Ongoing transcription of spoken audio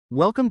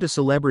Welcome to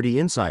Celebrity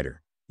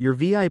Insider, your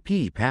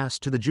VIP pass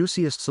to the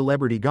juiciest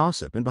celebrity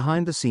gossip and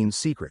behind-the-scenes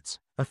secrets.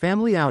 A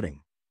family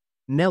outing.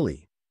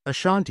 Nelly,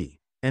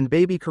 Ashanti, and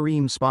baby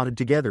Kareem spotted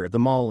together at the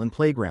mall and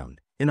playground,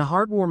 in a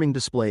heartwarming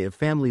display of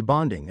family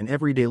bonding and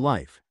everyday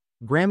life.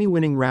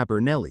 Grammy-winning rapper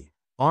Nelly,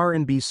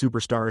 R&B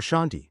superstar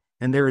Ashanti,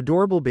 and their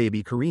adorable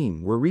baby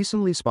Kareem were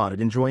recently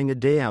spotted enjoying a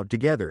day out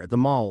together at the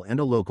mall and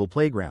a local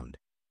playground.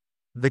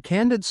 The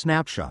candid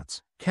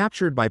snapshots,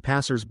 captured by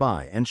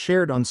passers-by and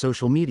shared on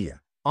social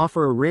media,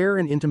 offer a rare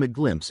and intimate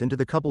glimpse into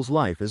the couple's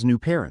life as new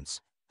parents,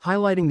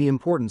 highlighting the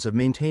importance of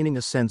maintaining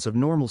a sense of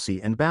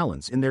normalcy and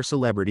balance in their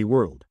celebrity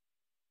world.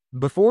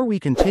 Before we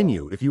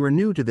continue, if you are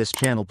new to this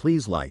channel,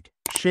 please like,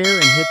 share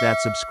and hit that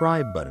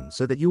subscribe button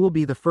so that you will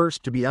be the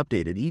first to be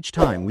updated each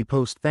time we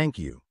post. Thank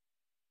you.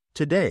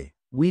 Today,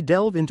 we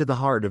delve into the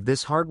heart of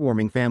this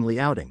heartwarming family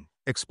outing,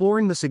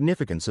 exploring the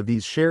significance of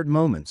these shared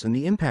moments and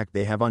the impact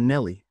they have on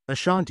Nelly,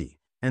 Ashanti,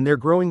 and their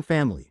growing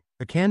family.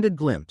 A candid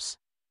glimpse.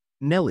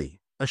 Nelly,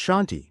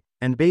 Ashanti,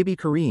 and baby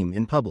Kareem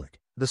in public.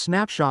 The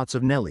snapshots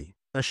of Nelly,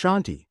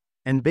 Ashanti,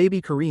 and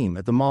baby Kareem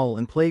at the mall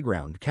and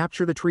playground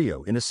capture the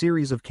trio in a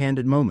series of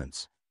candid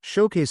moments,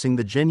 showcasing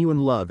the genuine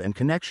love and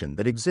connection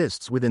that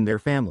exists within their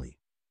family.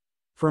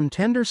 From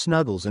tender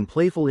snuggles and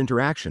playful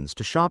interactions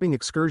to shopping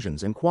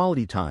excursions and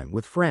quality time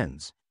with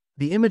friends,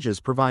 the images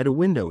provide a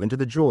window into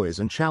the joys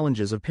and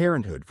challenges of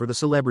parenthood for the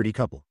celebrity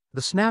couple.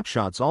 The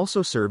snapshots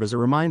also serve as a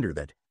reminder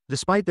that,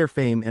 despite their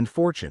fame and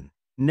fortune,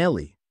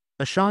 Nelly,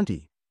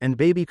 Ashanti, and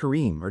baby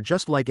Kareem are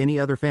just like any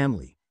other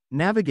family,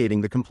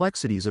 navigating the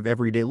complexities of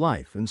everyday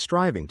life and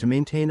striving to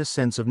maintain a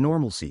sense of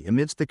normalcy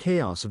amidst the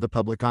chaos of the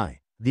public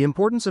eye. The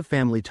importance of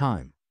family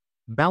time.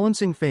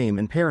 Balancing fame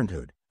and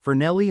parenthood. For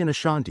Nelly and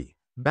Ashanti,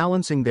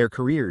 balancing their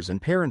careers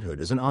and parenthood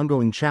is an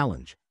ongoing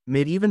challenge,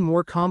 made even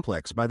more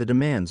complex by the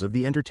demands of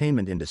the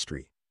entertainment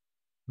industry.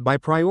 By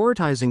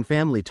prioritizing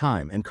family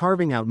time and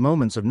carving out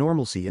moments of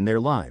normalcy in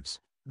their lives,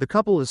 the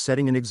couple is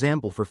setting an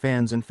example for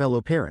fans and fellow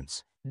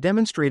parents,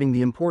 demonstrating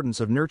the importance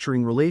of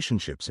nurturing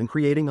relationships and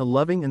creating a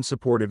loving and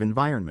supportive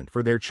environment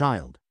for their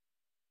child.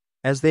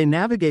 As they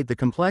navigate the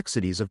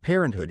complexities of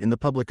parenthood in the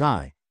public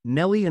eye,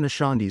 Nelly and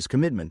Ashanti's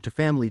commitment to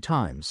family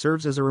time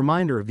serves as a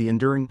reminder of the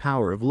enduring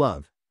power of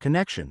love,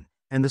 connection,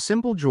 and the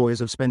simple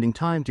joys of spending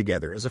time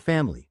together as a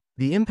family.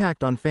 The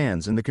impact on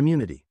fans and the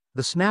community.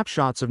 The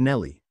snapshots of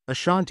Nelly,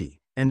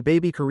 Ashanti, and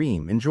baby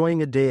Kareem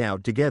enjoying a day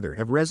out together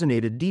have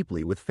resonated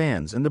deeply with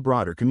fans and the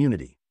broader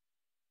community.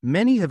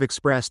 Many have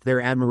expressed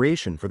their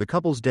admiration for the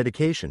couple's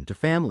dedication to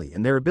family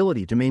and their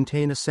ability to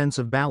maintain a sense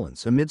of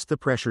balance amidst the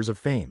pressures of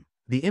fame.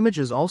 The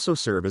images also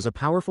serve as a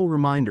powerful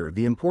reminder of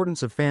the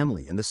importance of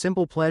family and the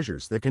simple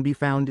pleasures that can be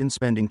found in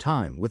spending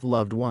time with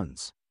loved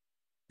ones.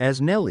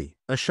 As Nelly,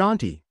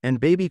 Ashanti,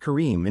 and baby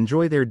Kareem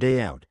enjoy their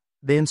day out,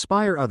 they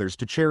inspire others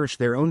to cherish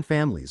their own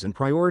families and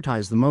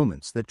prioritize the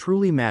moments that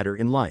truly matter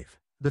in life.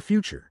 The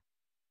future.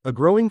 A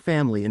growing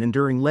family and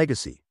enduring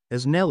legacy.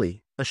 As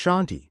Nelly,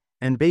 Ashanti,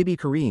 and baby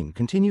Kareem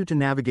continue to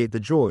navigate the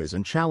joys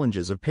and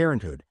challenges of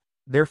parenthood,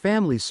 their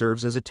family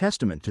serves as a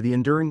testament to the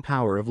enduring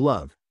power of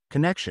love,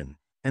 connection,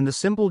 and the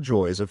simple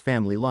joys of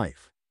family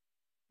life.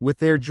 With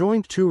their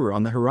joint tour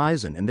on the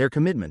horizon and their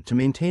commitment to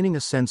maintaining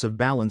a sense of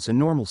balance and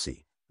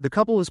normalcy, the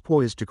couple is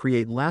poised to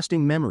create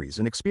lasting memories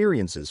and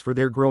experiences for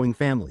their growing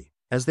family.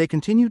 As they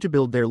continue to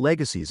build their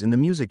legacies in the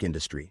music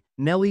industry,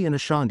 Nelly and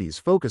Ashanti's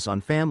focus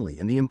on family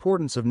and the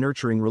importance of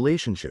nurturing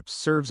relationships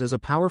serves as a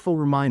powerful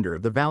reminder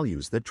of the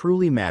values that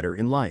truly matter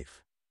in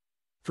life.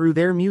 Through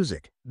their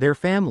music, their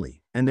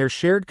family, and their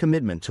shared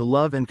commitment to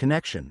love and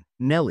connection,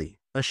 Nelly,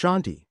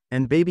 Ashanti,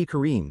 and baby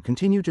Kareem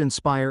continue to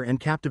inspire and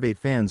captivate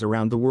fans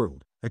around the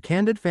world. A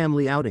candid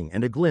family outing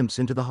and a glimpse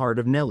into the heart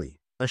of Nelly,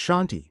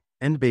 Ashanti,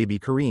 and baby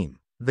Kareem.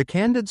 The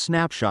candid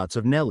snapshots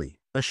of Nelly,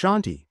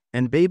 Ashanti,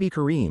 and baby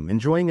Kareem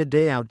enjoying a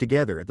day out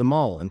together at the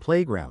mall and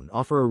playground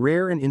offer a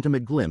rare and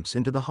intimate glimpse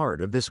into the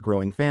heart of this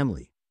growing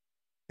family.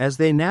 As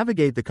they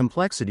navigate the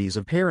complexities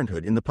of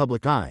parenthood in the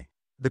public eye,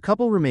 the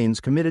couple remains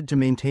committed to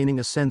maintaining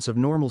a sense of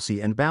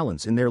normalcy and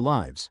balance in their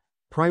lives,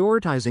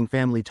 prioritizing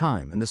family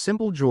time and the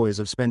simple joys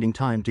of spending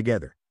time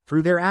together.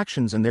 Through their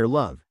actions and their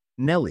love,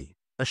 Nelly,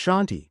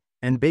 Ashanti,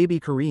 and baby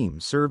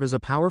Kareem serve as a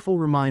powerful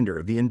reminder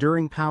of the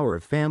enduring power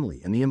of family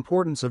and the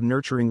importance of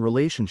nurturing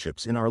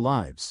relationships in our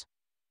lives.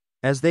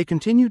 As they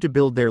continue to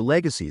build their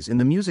legacies in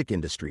the music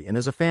industry and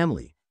as a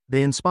family,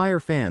 they inspire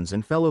fans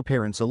and fellow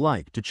parents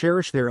alike to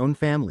cherish their own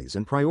families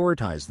and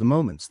prioritize the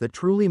moments that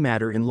truly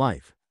matter in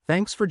life.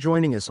 Thanks for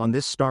joining us on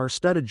this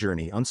star-studded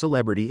journey on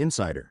Celebrity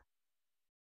Insider.